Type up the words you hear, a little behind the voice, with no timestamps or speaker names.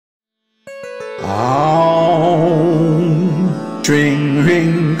Aum. String,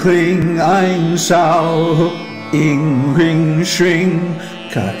 ring, kling, ein, sao. Ing, ring, shring.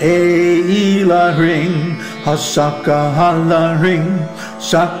 Ka, e, la, ring. Hasaka, hala, ring.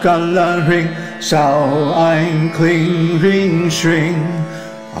 Saka, la, ring. Sao, ein, kling, ring, shring.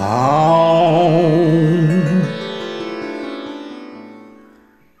 Aum.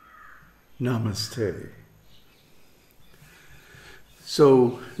 Namaste.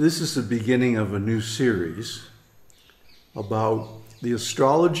 So this is the beginning of a new series about the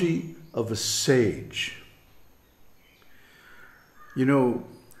astrology of a sage. You know,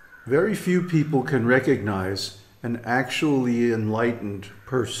 very few people can recognize an actually enlightened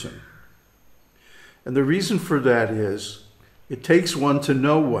person. And the reason for that is it takes one to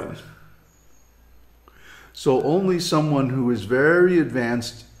know one. So only someone who is very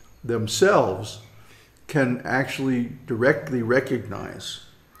advanced themselves can actually directly recognize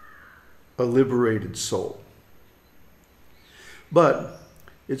a liberated soul. But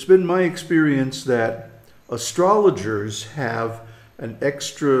it's been my experience that astrologers have an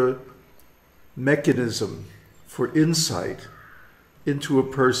extra mechanism for insight into a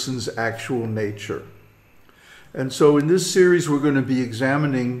person's actual nature. And so in this series, we're going to be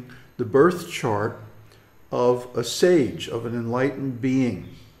examining the birth chart of a sage, of an enlightened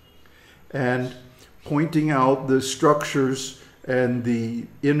being, and pointing out the structures and the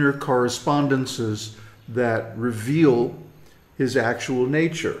inner correspondences that reveal his actual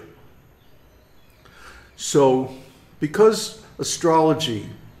nature. So, because astrology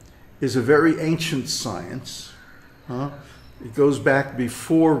is a very ancient science, it goes back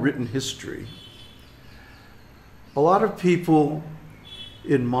before written history, a lot of people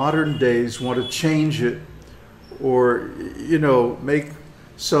in modern days want to change it or, you know, make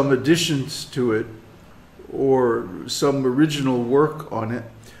some additions to it or some original work on it,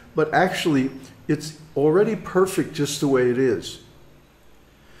 but actually it's already perfect just the way it is.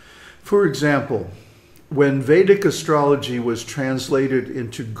 For example, when Vedic astrology was translated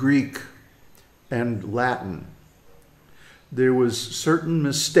into Greek and Latin, there was certain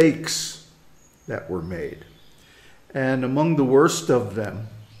mistakes that were made. And among the worst of them,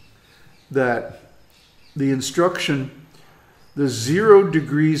 that the instruction, the 0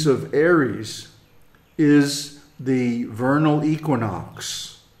 degrees of Aries is the vernal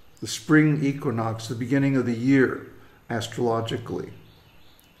equinox, the spring equinox, the beginning of the year, astrologically.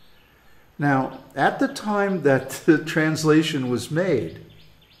 Now, at the time that the translation was made,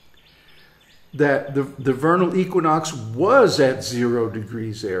 that the vernal equinox was at 0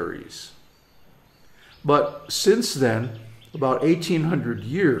 degrees Aries. But since then, about 1800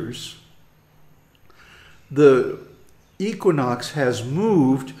 years, the equinox has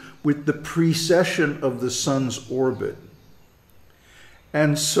moved with the precession of the sun's orbit.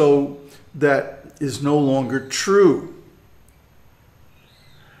 And so that is no longer true.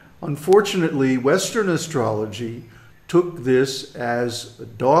 Unfortunately, Western astrology took this as a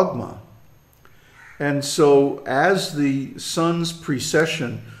dogma. And so as the sun's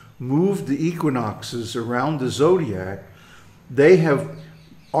precession moved the equinoxes around the zodiac, they have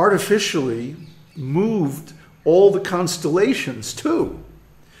artificially moved all the constellations too.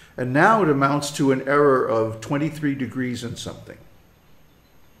 And now it amounts to an error of 23 degrees and something.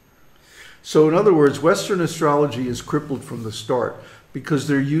 So in other words, Western astrology is crippled from the start because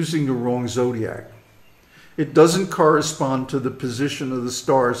they're using the wrong zodiac. It doesn't correspond to the position of the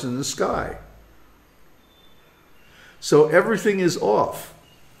stars in the sky. So everything is off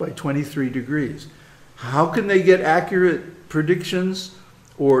by 23 degrees. How can they get accurate predictions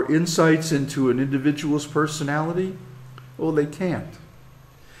or insights into an individual's personality? Well, they can't.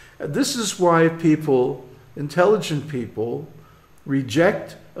 This is why people, intelligent people,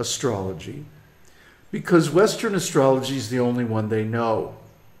 reject astrology, because Western astrology is the only one they know.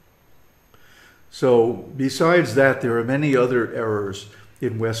 So besides that, there are many other errors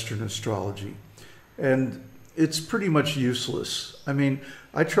in Western astrology, and it's pretty much useless. I mean,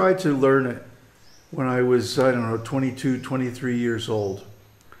 I tried to learn it when I was, 22, 23 years old,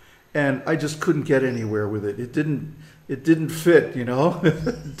 and I just couldn't get anywhere with it. It didn't fit, you know.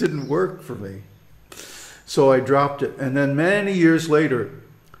 It didn't work for me. So I dropped it. And then many years later,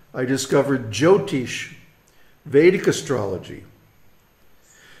 I discovered Jyotish, Vedic astrology.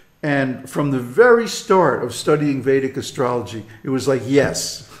 And from the very start of studying Vedic astrology, it was like,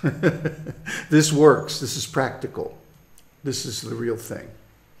 yes, this works. This is practical. This is the real thing.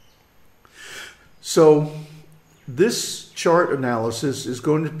 So this chart analysis is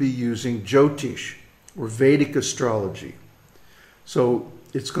going to be using Jyotish, or Vedic astrology. So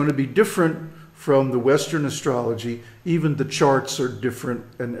it's going to be different from the Western astrology. Even the charts are different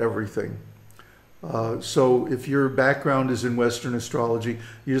and everything. So if your background is in Western astrology,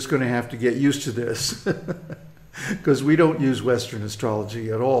 you're just going to have to get used to this because we don't use Western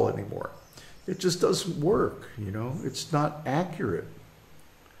astrology at all anymore. It just doesn't work, you know, it's not accurate.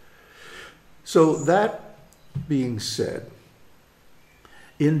 So that being said,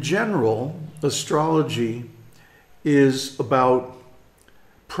 in general, astrology is about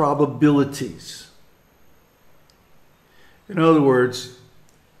probabilities. In other words,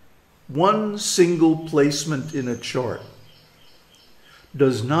 one single placement in a chart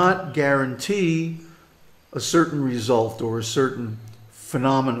does not guarantee a certain result or a certain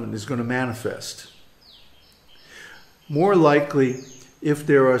phenomenon is going to manifest. More likely, if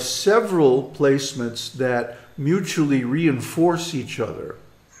there are several placements that mutually reinforce each other,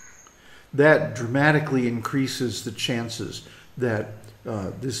 that dramatically increases the chances that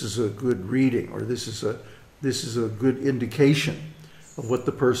this is a good reading, or this is a good indication of what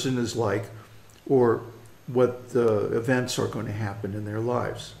the person is like, or what the events are going to happen in their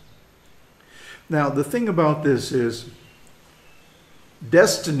lives. Now, the thing about this is,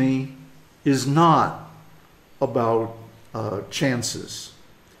 destiny is not about chances.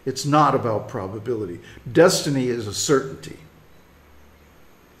 It's not about probability. Destiny is a certainty.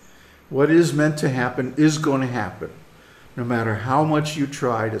 What is meant to happen is going to happen, no matter how much you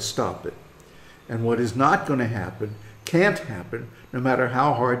try to stop it. And what is not going to happen can't happen, no matter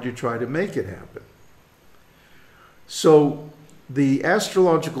how hard you try to make it happen. So the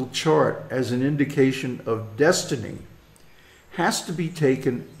astrological chart as an indication of destiny has to be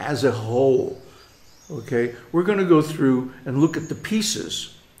taken as a whole. Okay, we're going to go through and look at the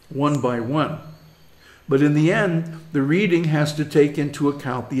pieces one by one. But in the end, the reading has to take into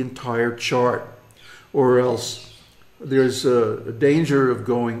account the entire chart, or else there's a danger of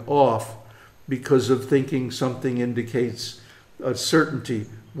going off because of thinking something indicates a certainty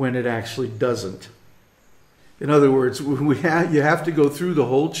when it actually doesn't. In other words, you have to go through the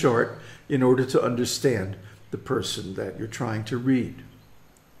whole chart in order to understand the person that you're trying to read.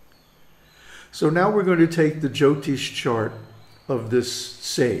 So now we're going to take the Jyotish chart of this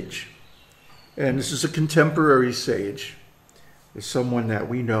sage. And this is a contemporary sage. It's someone that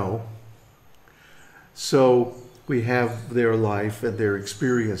we know. So we have their life and their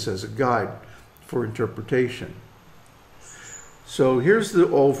experience as a guide for interpretation. So here's the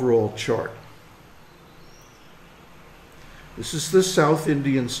overall chart. This is the South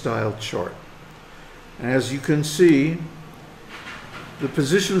Indian style chart. And as you can see, the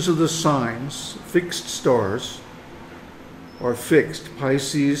positions of the signs, fixed stars, are fixed.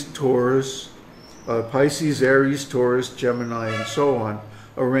 Pisces, Aries, Taurus, Gemini, and so on,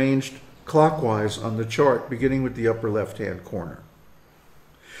 arranged clockwise on the chart, beginning with the upper left-hand corner.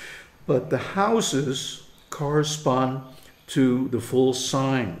 But the houses correspond to the full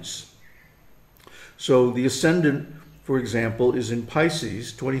signs. So the ascendant, for example, is in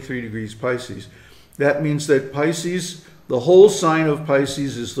Pisces, 23 degrees Pisces. That means that Pisces, the whole sign of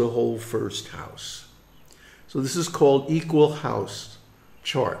Pisces is the whole first house. So this is called equal house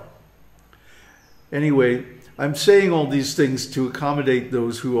chart. Anyway, I'm saying all these things to accommodate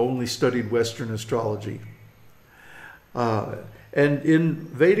those who only studied Western astrology. And in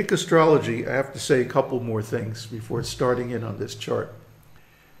Vedic astrology, I have to say a couple more things before starting in on this chart.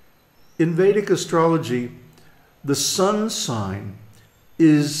 In Vedic astrology, the sun sign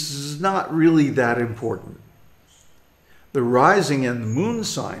is not really that important. The rising and the moon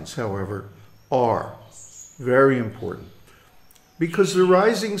signs, however, are very important, because the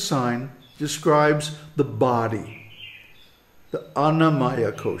rising sign describes the body, the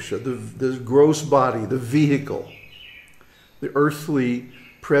annamaya kosha, the gross body, the vehicle, the earthly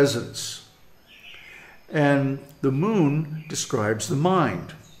presence. And the moon describes the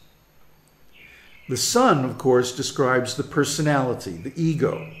mind. The sun, of course, describes the personality, the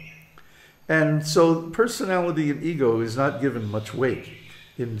ego. And so personality and ego is not given much weight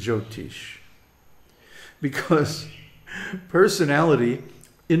in Jyotish, because personality,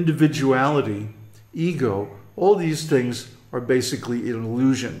 individuality, ego, all these things are basically an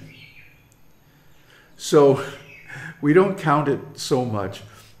illusion. So we don't count it so much,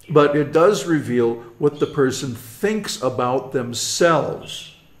 but it does reveal what the person thinks about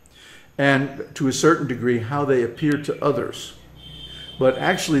themselves, and to a certain degree how they appear to others. But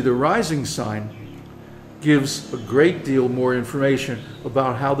actually the rising sign gives a great deal more information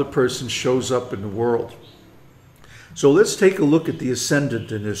about how the person shows up in the world. So let's take a look at the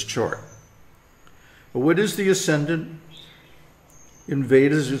ascendant in this chart. What is the ascendant? In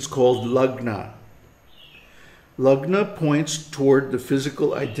Vedas, it's called Lagna. Lagna points toward the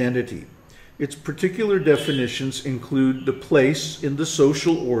physical identity. Its particular definitions include the place in the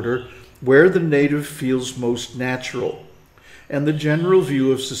social order where the native feels most natural, and the general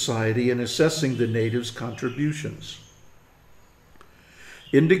view of society in assessing the native's contributions.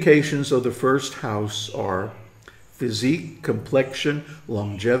 Indications of the first house are physique, complexion,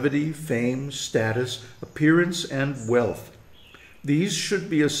 longevity, fame, status, appearance, and wealth. These should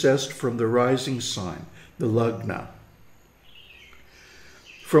be assessed from the rising sign, the Lagna.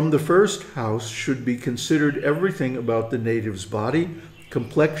 From the first house should be considered everything about the native's body,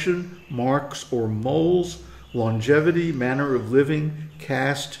 complexion, marks or moles, longevity, manner of living,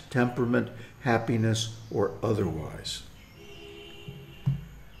 caste, temperament, happiness, or otherwise.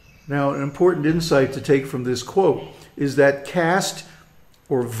 Now, an important insight to take from this quote is that caste,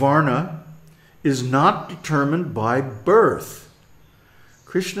 or varna, is not determined by birth.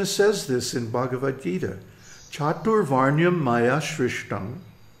 Krishna says this in Bhagavad Gita. Chatur varnyam maya shrishtam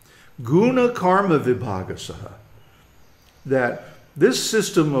guna karma vibhagasaha. That this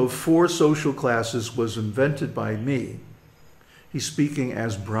system of 4 social classes was invented by me. He's speaking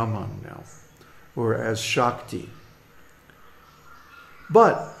as Brahman now, or as Śakti.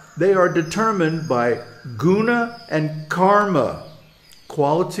 But they are determined by guna and karma,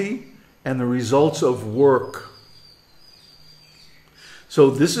 quality and the results of work. So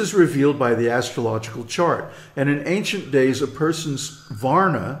this is revealed by the astrological chart. And in ancient days, a person's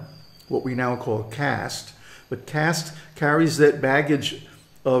varna, what we now call caste, but caste carries that baggage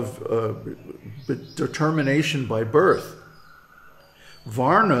of determination by birth.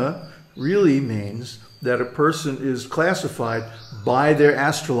 Varna really means that a person is classified by their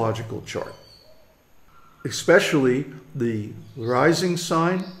astrological chart, especially the rising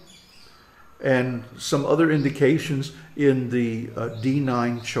sign and some other indications in the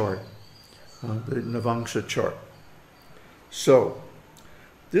D-9 chart, the Navamsha chart. So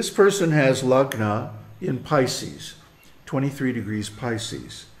this person has Lagna in Pisces, 23 degrees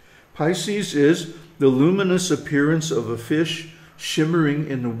Pisces. Pisces is the luminous appearance of a fish shimmering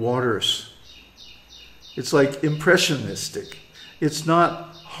in the waters. It's like impressionistic. It's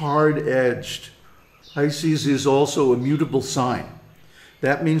not hard-edged. Pisces is also a mutable sign.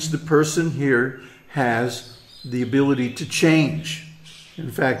 That means the person here has the ability to change.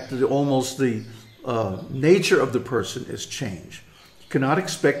 In fact, almost the nature of the person is change. You cannot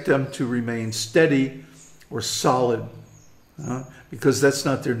expect them to remain steady or solid because that's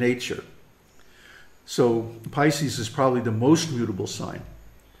not their nature. So Pisces is probably the most mutable sign.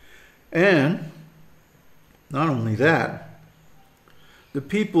 And not only that, the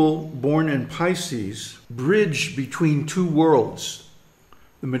people born in Pisces bridge between 2 worlds,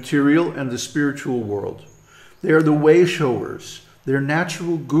 the material and the spiritual world. They are the way showers. They're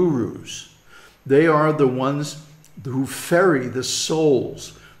natural gurus. They are the ones who ferry the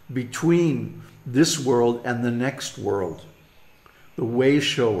souls between this world and the next world. The way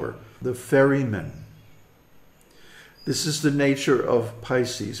shower, the ferryman. This is the nature of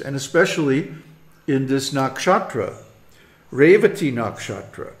Pisces, and especially in this nakshatra, Revati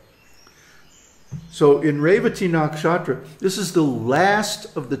nakshatra. So in Revati nakshatra, this is the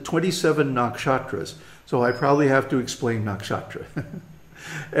last of the 27 nakshatras. So I probably have to explain nakshatra.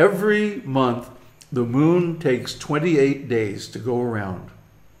 Every month, the moon takes 28 days to go around.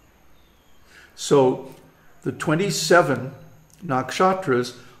 So the 27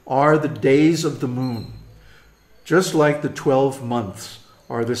 nakshatras are the days of the moon, just like the 12 months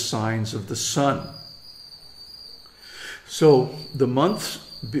are the signs of the sun. So the months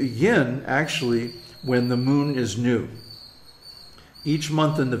begin actually when the moon is new, each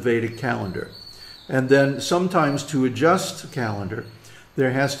month in the Vedic calendar. And then sometimes to adjust the calendar,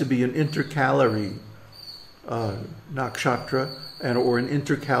 there has to be an intercalary nakshatra or an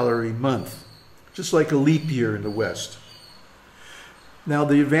intercalary month, just like a leap year in the West. Now,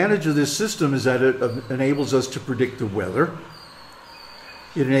 the advantage of this system is that it enables us to predict the weather.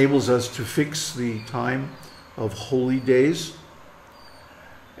 It enables us to fix the time of holy days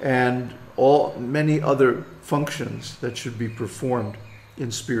and many other functions that should be performed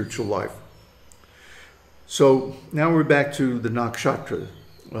in spiritual life. So now we're back to the nakshatra.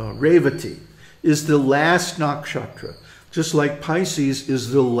 Revati is the last nakshatra, just like Pisces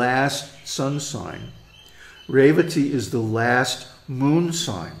is the last sun sign. Revati is the last moon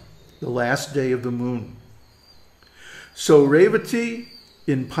sign, the last day of the moon. So Revati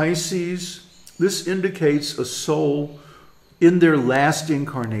in Pisces, this indicates a soul in their last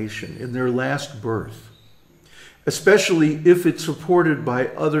incarnation, in their last birth, especially if it's supported by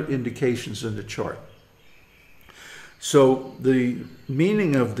other indications in the chart. So the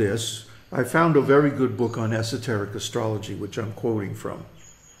meaning of this, I found a very good book on esoteric astrology, which I'm quoting from.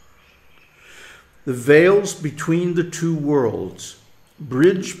 The veils between the 2 worlds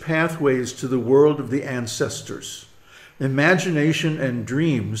bridge pathways to the world of the ancestors. Imagination and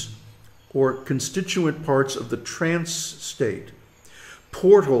dreams, or constituent parts of the trance state.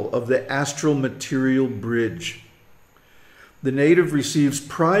 Portal of the astral material bridge. The native receives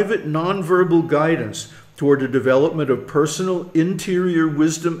private nonverbal guidance toward the development of personal interior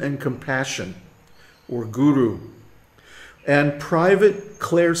wisdom and compassion, or guru, and private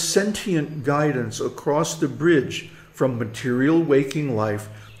clairsentient guidance across the bridge from material waking life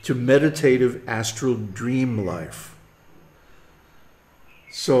to meditative astral dream life.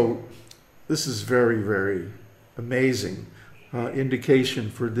 So this is very, very amazing indication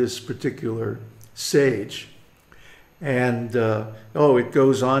for this particular sage. And it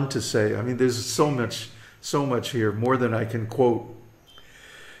goes on to say, I mean, there's so much here, more than I can quote.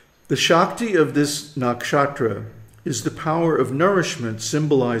 The Śakti of this nakshatra is the power of nourishment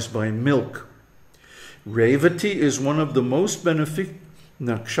symbolized by milk. Revati is one of the most benefic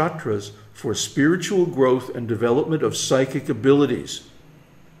nakshatras for spiritual growth and development of psychic abilities.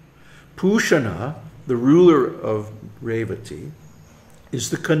 Pushana, the ruler of Revati, is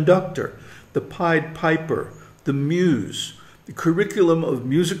the conductor, the Pied Piper, the muse, the curriculum of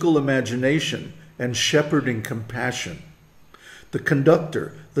musical imagination and shepherding compassion. The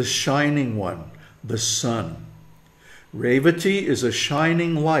conductor, the shining one, the sun. Revati is a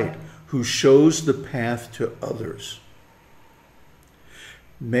shining light who shows the path to others.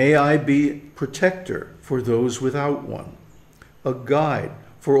 May I be protector for those without one, a guide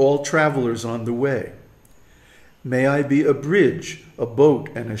for all travelers on the way. May I be a bridge, a boat,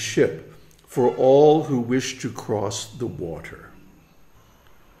 and a ship for all who wish to cross the water.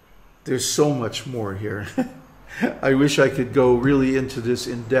 There's so much more here. I wish I could go really into this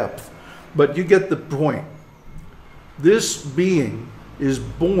in depth, but you get the point. This being is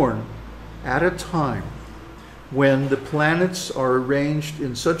born at a time when the planets are arranged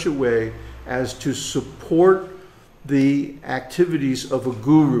in such a way as to support the activities of a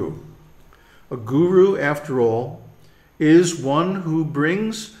guru. A guru, after all, is one who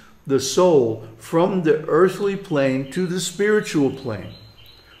brings the soul from the earthly plane to the spiritual plane,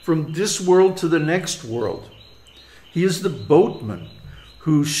 from this world to the next world. He is the boatman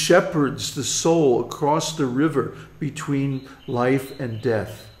who shepherds the soul across the river between life and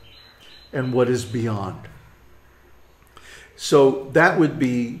death and what is beyond. So that would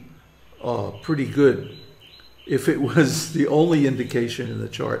be pretty good if it was the only indication in the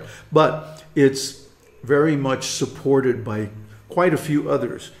chart. But it's very much supported by quite a few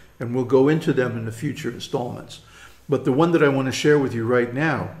others, and we'll go into them in the future installments. But the one that I want to share with you right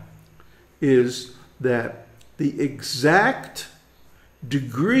now is that the exact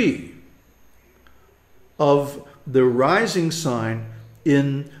degree of the rising sign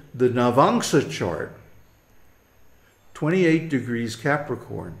in the Navamsha chart, 28 degrees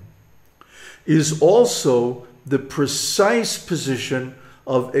Capricorn, is also the precise position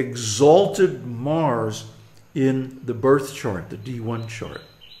of exalted Mars in the birth chart, the D-1 chart.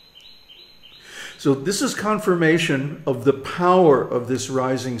 So this is confirmation of the power of this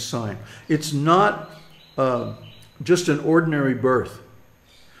rising sign. It's not just an ordinary birth,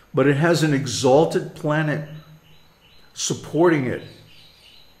 but it has an exalted planet supporting it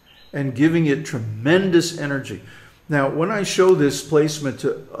and giving it tremendous energy. Now, when I show this placement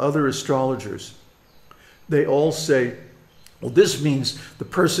to other astrologers, they all say, well, this means the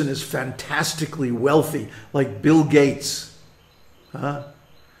person is fantastically wealthy, like Bill Gates.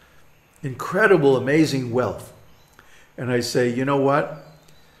 Incredible, amazing wealth. And I say, you know what?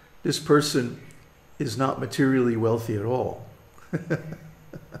 This person is not materially wealthy at all.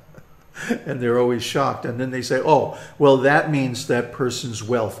 And they're always shocked. And then they say, oh, well, that means that person's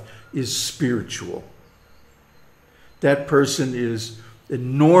wealth is spiritual. That person is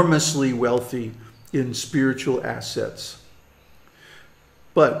enormously wealthy in spiritual assets.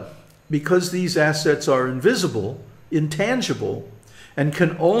 But because these assets are invisible, intangible, and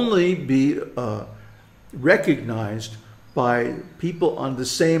can only be recognized by people on the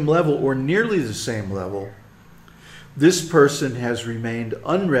same level or nearly the same level, this person has remained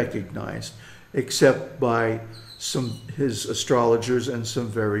unrecognized except by his astrologers and some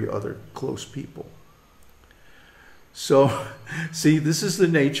very other close people. So, see, this is the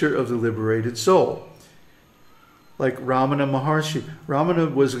nature of the liberated soul. Like Ramana Maharshi.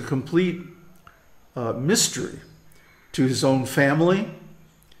 Ramana was a complete mystery to his own family,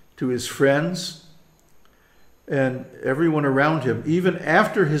 to his friends, and everyone around him, even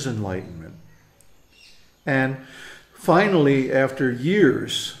after his enlightenment. And finally, after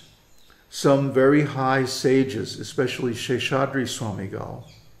years, some very high sages, especially Seshadri Swamigal,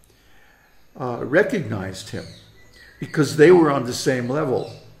 recognized him because they were on the same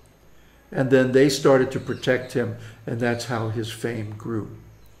level. And then they started to protect him, and that's how his fame grew.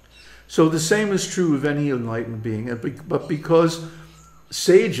 So the same is true of any enlightened being, but because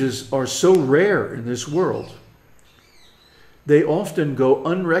sages are so rare in this world, they often go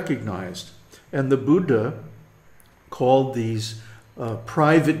unrecognized. And the Buddha called these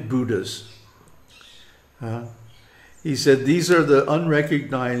private Buddhas. He said these are the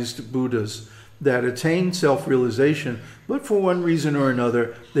unrecognized Buddhas that attain self-realization, but for one reason or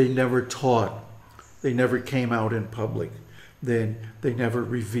another, they never taught. They never came out in public. They never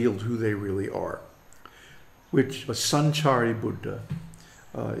revealed who they really are. Which a Sanchari Buddha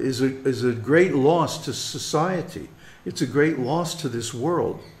is a great loss to society. It's a great loss to this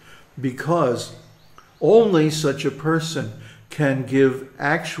world, because only such a person can give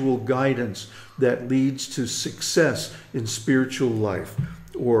actual guidance that leads to success in spiritual life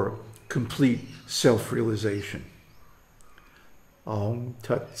or complete self-realization. Om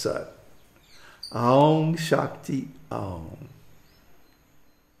Tat Sat. Om Shakti Om.